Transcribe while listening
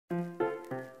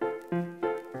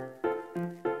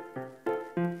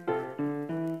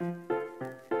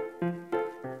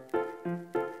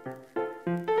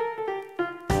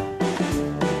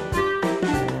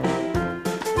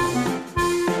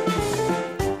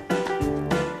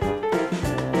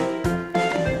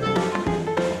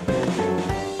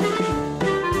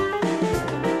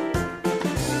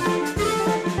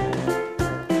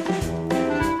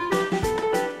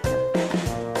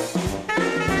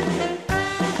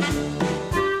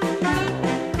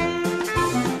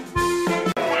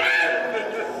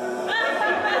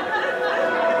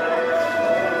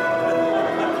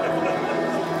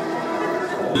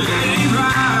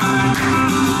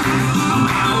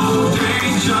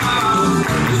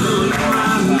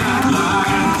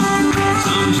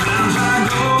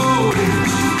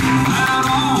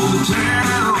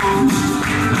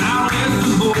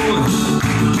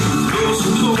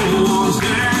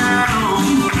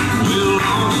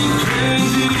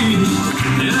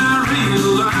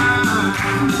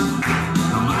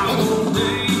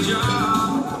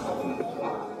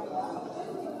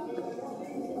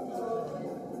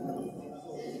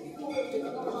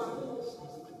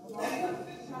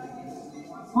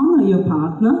Honor your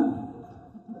partner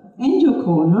and your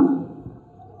corner.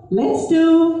 Let's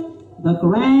do the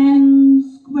grand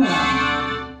square.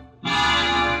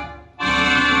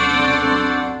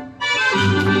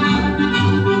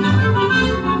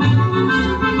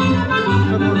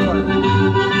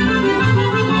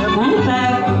 And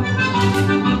back.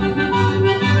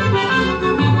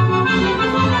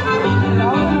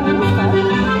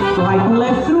 Right and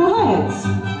left through heads.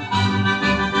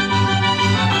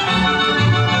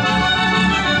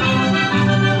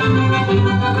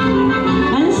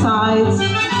 And sides.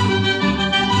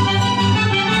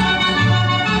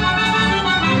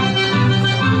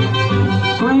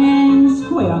 Grand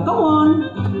square. Go on.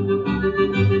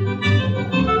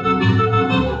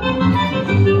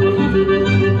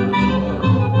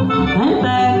 And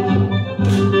back.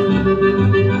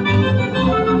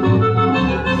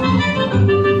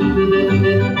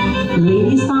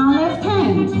 Lady star left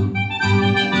hand.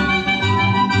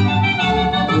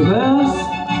 Reverse.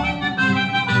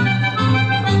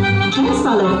 Gent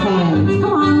star left hand.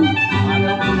 Come on.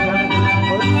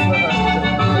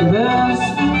 Reverse.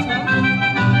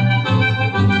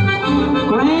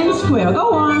 Grand square. Go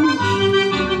on.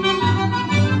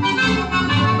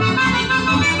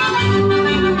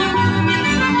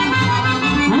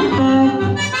 And back.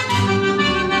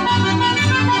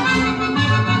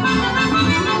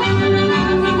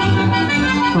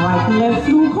 Right and left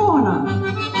through corner.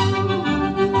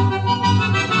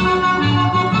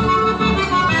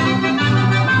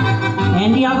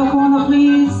 And the other corner,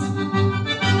 please.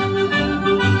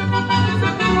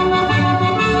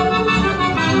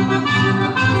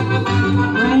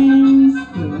 Grand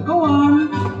square. Go on.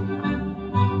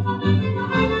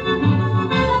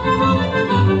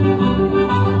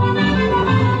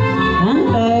 And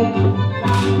back.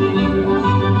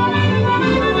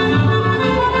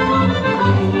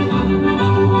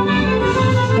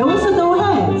 Those are no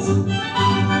heads.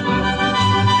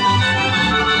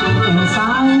 And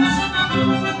sides.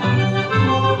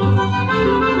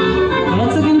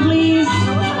 Heads again, please.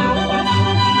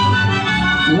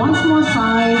 Once more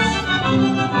sides.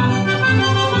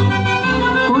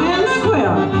 Grand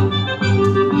square.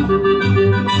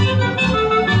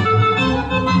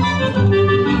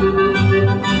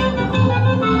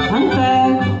 And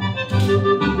back.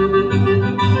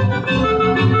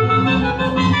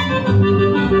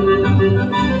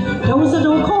 Those are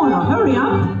no corner. Hurry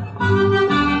up.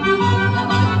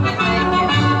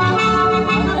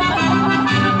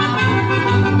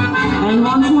 And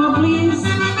once more, please.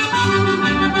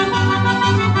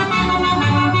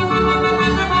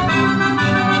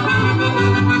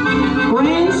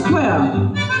 Grand square.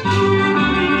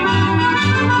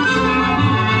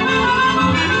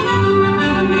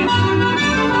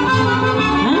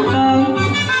 And back.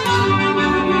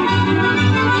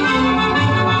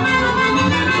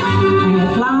 And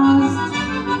at last,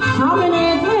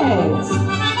 promenade heads.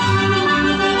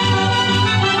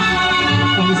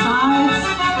 And sides.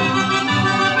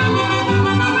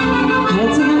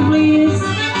 Heads again, please.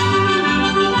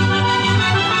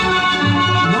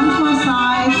 Once more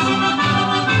sides.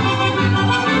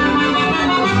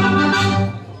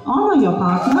 Honor your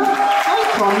partner and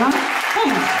corner.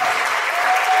 Thanks.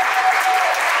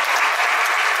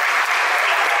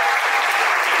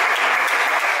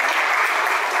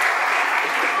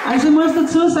 Also ich muss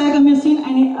dazu sagen, wir sind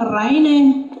eine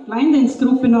reine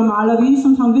Linedance-Gruppe normalerweise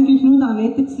und haben wirklich nur der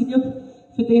Annette Ziert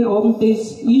für den Abend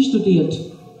das einstudiert.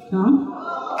 Ja?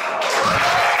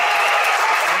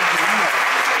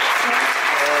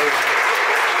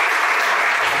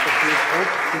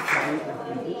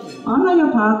 Honor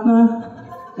your partner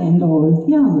and all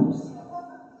the others.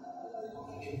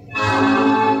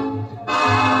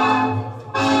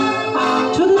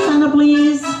 To the center,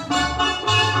 please.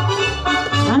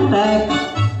 And back.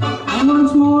 And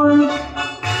once more.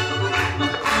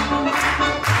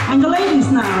 And the ladies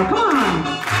now, come on.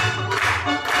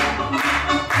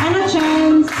 And a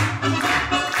chance.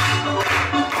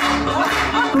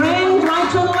 Grand right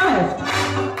to the left.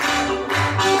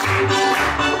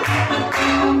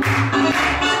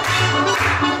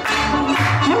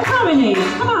 And promenade,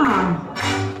 come on.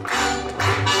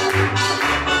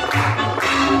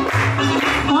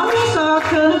 Form your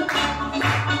circle.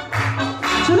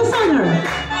 To the center.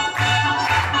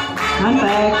 And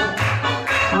back.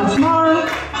 Once more.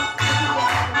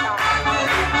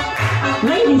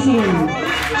 Ladies in.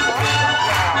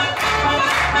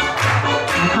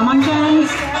 And come on,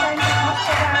 gents.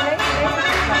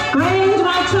 Grand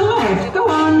right to left. Go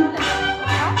on.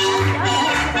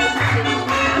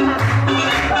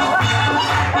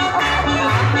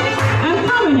 And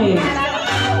promenade.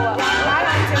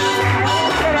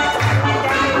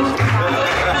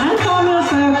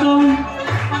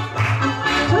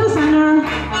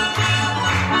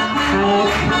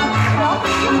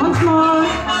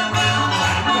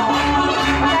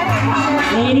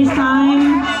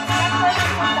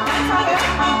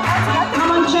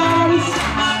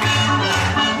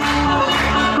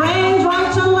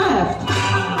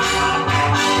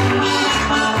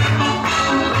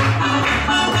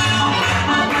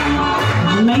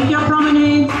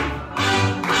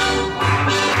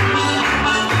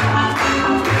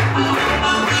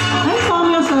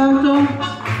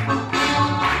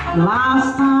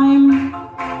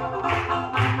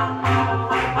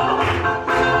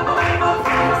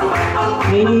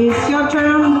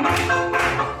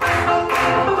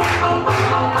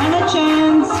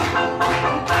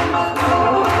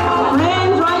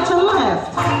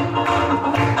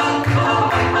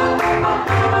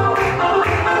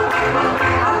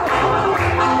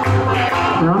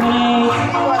 Promenade.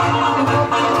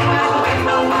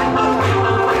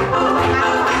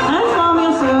 And form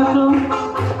your circle.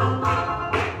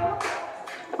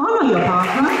 Honor your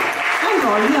partner and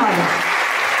all the others.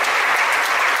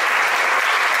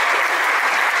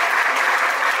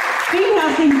 Vielen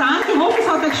herzlichen Dank. Ich hoffe, es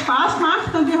hat euch Spaß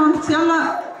gemacht und wir haben gesehen,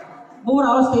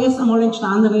 woraus das einmal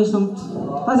entstanden ist und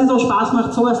dass es auch Spaß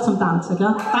macht, so was zum Tanzen.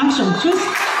 Gell? Dankeschön. Tschüss.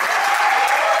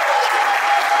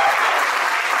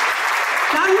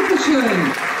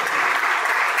 Dankeschön.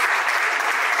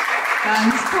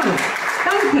 Ganz toll.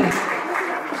 Danke.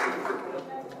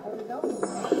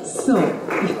 So,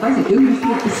 ich weiß nicht, irgendwie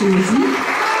fehlt ein bisschen Musik.